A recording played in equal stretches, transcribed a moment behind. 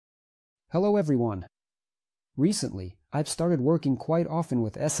Hello everyone! Recently, I've started working quite often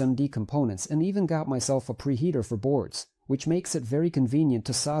with SMD components and even got myself a preheater for boards, which makes it very convenient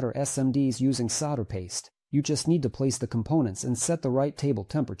to solder SMDs using solder paste. You just need to place the components and set the right table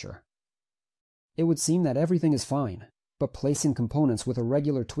temperature. It would seem that everything is fine, but placing components with a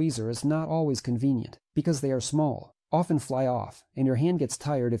regular tweezer is not always convenient because they are small, often fly off, and your hand gets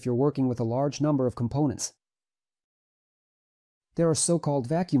tired if you're working with a large number of components. There are so-called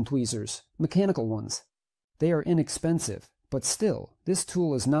vacuum tweezers, mechanical ones. They are inexpensive, but still, this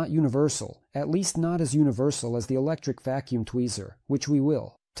tool is not universal, at least not as universal as the electric vacuum tweezer, which we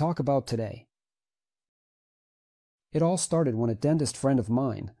will talk about today. It all started when a dentist friend of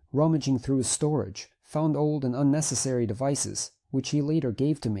mine, rummaging through his storage, found old and unnecessary devices, which he later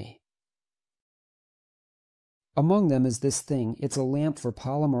gave to me. Among them is this thing. It's a lamp for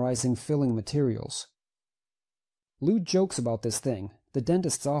polymerizing filling materials. Lewd jokes about this thing, the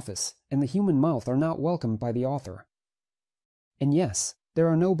dentist's office, and the human mouth are not welcomed by the author. And yes, there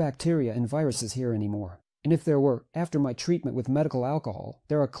are no bacteria and viruses here anymore, and if there were, after my treatment with medical alcohol,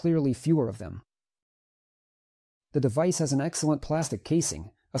 there are clearly fewer of them. The device has an excellent plastic casing,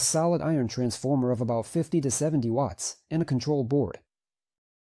 a solid iron transformer of about 50 to 70 watts, and a control board.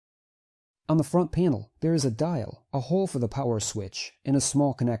 On the front panel, there is a dial, a hole for the power switch, and a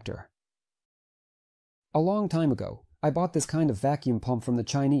small connector. A long time ago, I bought this kind of vacuum pump from the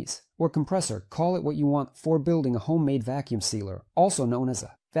Chinese, or compressor, call it what you want, for building a homemade vacuum sealer, also known as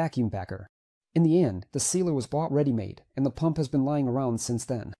a vacuum packer. In the end, the sealer was bought ready-made, and the pump has been lying around since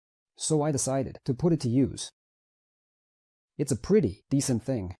then. So I decided to put it to use. It's a pretty decent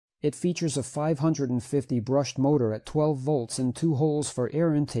thing. It features a 550 brushed motor at 12 volts and 2 holes for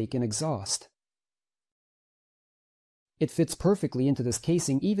air intake and exhaust. It fits perfectly into this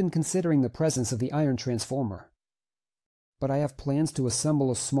casing, even considering the presence of the iron transformer. But I have plans to assemble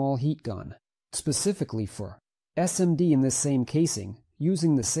a small heat gun, specifically for SMD in this same casing,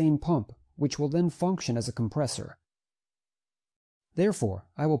 using the same pump, which will then function as a compressor. Therefore,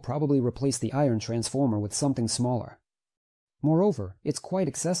 I will probably replace the iron transformer with something smaller. Moreover, it's quite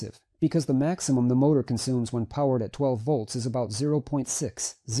excessive, because the maximum the motor consumes when powered at 12 volts is about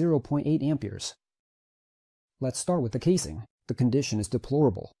 0.8 amperes. Let's start with the casing. The condition is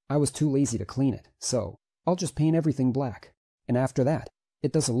deplorable. I was too lazy to clean it, so I'll just paint everything black. And after that,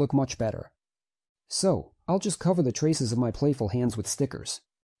 it doesn't look much better. So, I'll just cover the traces of my playful hands with stickers,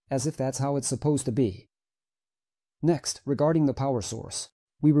 as if that's how it's supposed to be. Next, regarding the power source.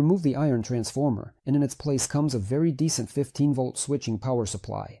 We remove the iron transformer, and in its place comes a very decent 15-volt switching power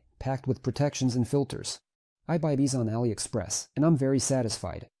supply, packed with protections and filters. I buy these on AliExpress, and I'm very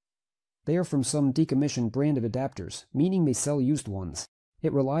satisfied. They are from some decommissioned branded adapters, meaning they sell used ones.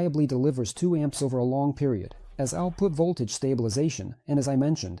 It reliably delivers 2 amps over a long period, as output voltage stabilization, and as I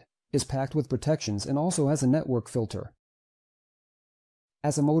mentioned, is packed with protections and also has a network filter.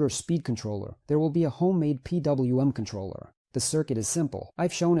 As a motor speed controller, there will be a homemade PWM controller. The circuit is simple.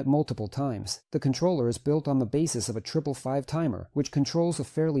 I've shown it multiple times. The controller is built on the basis of a 555 timer, which controls a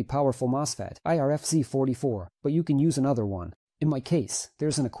fairly powerful MOSFET, IRFC44, but you can use another one. In my case,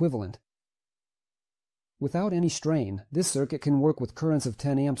 there's an equivalent. Without any strain, this circuit can work with currents of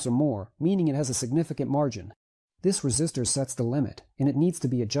 10 amps or more, meaning it has a significant margin. This resistor sets the limit, and it needs to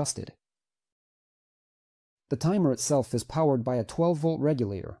be adjusted. The timer itself is powered by a 12-volt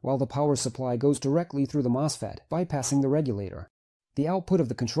regulator, while the power supply goes directly through the MOSFET, bypassing the regulator. The output of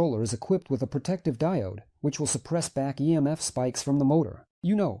the controller is equipped with a protective diode, which will suppress back EMF spikes from the motor,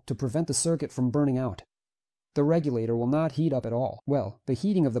 to prevent the circuit from burning out. The regulator will not heat up at all. Well, the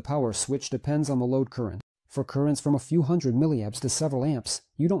heating of the power switch depends on the load current. For currents from a few hundred milliamps to several amps,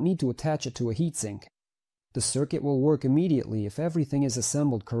 you don't need to attach it to a heatsink. The circuit will work immediately if everything is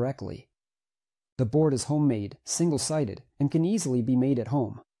assembled correctly. The board is homemade, single-sided, and can easily be made at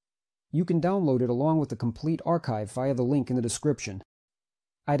home. You can download it along with the complete archive via the link in the description.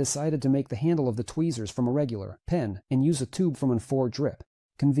 I decided to make the handle of the tweezers from a regular pen and use a tube from an 4-drip.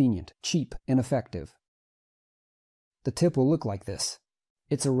 Convenient, cheap, and effective. The tip will look like this.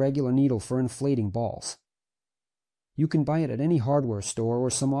 It's a regular needle for inflating balls. You can buy it at any hardware store or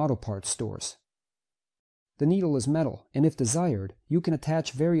some auto parts stores. The needle is metal, and if desired, you can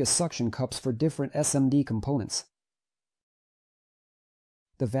attach various suction cups for different SMD components.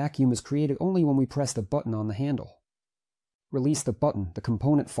 The vacuum is created only when we press the button on the handle. Release the button, the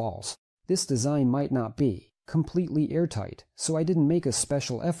component falls. This design might not be completely airtight, so I didn't make a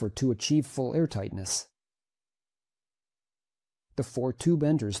special effort to achieve full airtightness. The 4 tube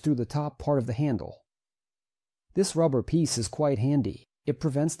enters through the top part of the handle. This rubber piece is quite handy. It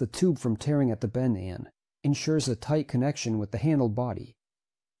prevents the tube from tearing at the bend and ensures a tight connection with the handle body.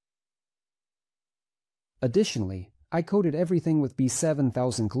 Additionally, I coated everything with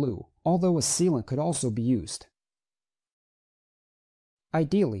B7000 glue, although a sealant could also be used.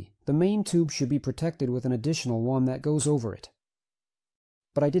 Ideally, the main tube should be protected with an additional one that goes over it.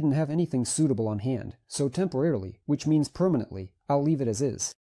 But I didn't have anything suitable on hand, so temporarily, which means permanently, I'll leave it as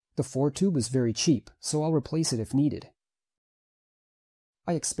is. The 4-tube is very cheap, so I'll replace it if needed.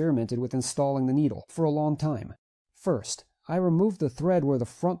 I experimented with installing the needle for a long time. First, I removed the thread where the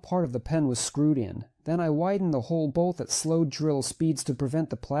front part of the pen was screwed in. Then I widened the hole both at slow drill speeds to prevent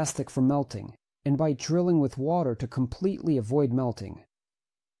the plastic from melting, and by drilling with water to completely avoid melting.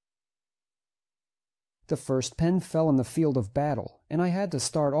 The first pen fell in the field of battle, and I had to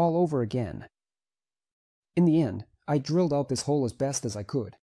start all over again. In the end, I drilled out this hole as best as I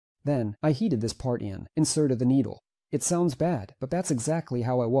could. Then, I heated this part in, inserted the needle. It sounds bad, but that's exactly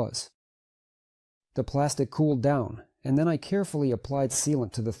how it was. The plastic cooled down, and then I carefully applied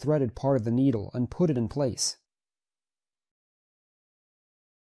sealant to the threaded part of the needle and put it in place.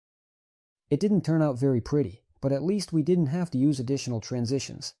 It didn't turn out very pretty, but at least we didn't have to use additional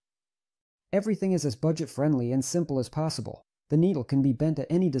transitions. Everything is as budget-friendly and simple as possible. The needle can be bent at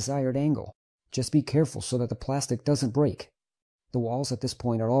any desired angle. Just be careful so that the plastic doesn't break. The walls at this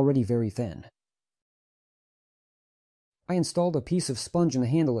point are already very thin. I installed a piece of sponge in the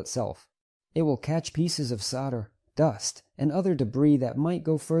handle itself. It will catch pieces of solder, dust, and other debris that might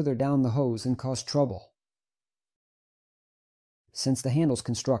go further down the hose and cause trouble. Since the handle's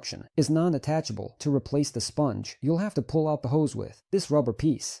construction is non-attachable, to replace the sponge, you'll have to pull out the hose with this rubber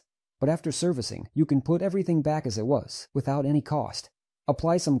piece. But after servicing, you can put everything back as it was, without any cost.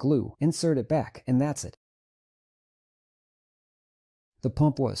 Apply some glue, insert it back, and that's it. The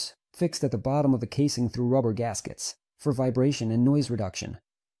pump was fixed at the bottom of the casing through rubber gaskets, for vibration and noise reduction.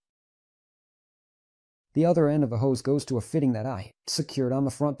 The other end of the hose goes to a fitting that I secured on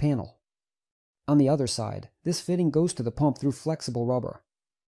the front panel. On the other side, this fitting goes to the pump through flexible rubber.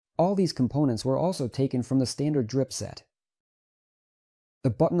 All these components were also taken from the standard drip set. The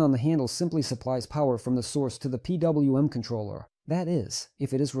button on the handle simply supplies power from the source to the PWM controller. That is,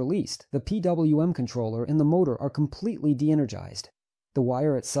 if it is released, the PWM controller and the motor are completely de-energized. The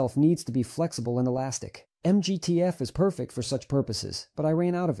wire itself needs to be flexible and elastic. MGTF is perfect for such purposes, but I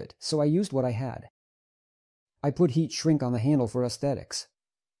ran out of it, so I used what I had. I put heat shrink on the handle for aesthetics.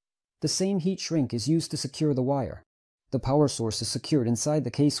 The same heat shrink is used to secure the wire. The power source is secured inside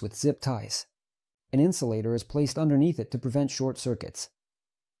the case with zip ties. An insulator is placed underneath it to prevent short circuits.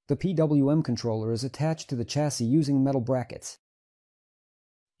 The PWM controller is attached to the chassis using metal brackets.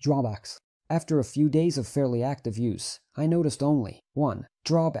 Drawbacks. After a few days of fairly active use, I noticed only one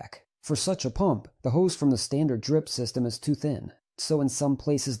drawback. For such a pump, the hose from the standard drip system is too thin, so in some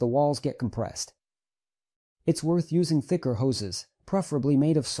places the walls get compressed. It's worth using thicker hoses, preferably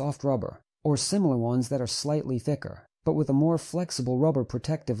made of soft rubber, or similar ones that are slightly thicker, but with a more flexible rubber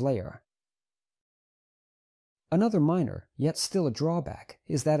protective layer. Another minor, yet still a drawback,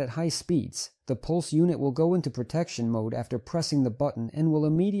 is that at high speeds, the pulse unit will go into protection mode after pressing the button and will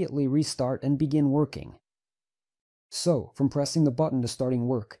immediately restart and begin working. So, from pressing the button to starting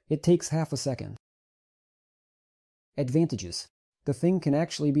work, it takes half a second. Advantages. The thing can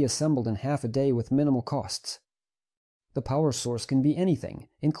actually be assembled in half a day with minimal costs. The power source can be anything,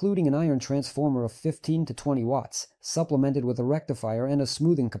 including an iron transformer of 15 to 20 watts, supplemented with a rectifier and a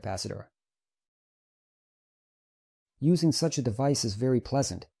smoothing capacitor. Using such a device is very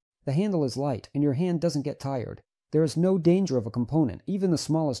pleasant. The handle is light and your hand doesn't get tired. There is no danger of a component, even the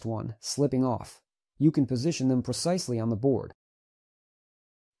smallest one, slipping off. You can position them precisely on the board.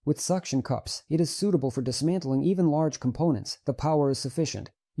 With suction cups, it is suitable for dismantling even large components. The power is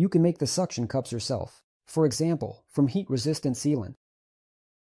sufficient. You can make the suction cups yourself, for example, from heat-resistant sealant.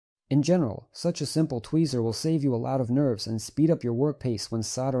 In general, such a simple tweezer will save you a lot of nerves and speed up your work pace when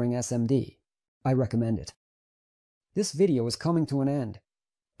soldering SMD. I recommend it. This video is coming to an end.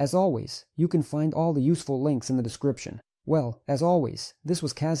 As always, you can find all the useful links in the description. Well, as always, this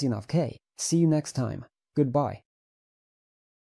was Kazyanov K. See you next time. Goodbye.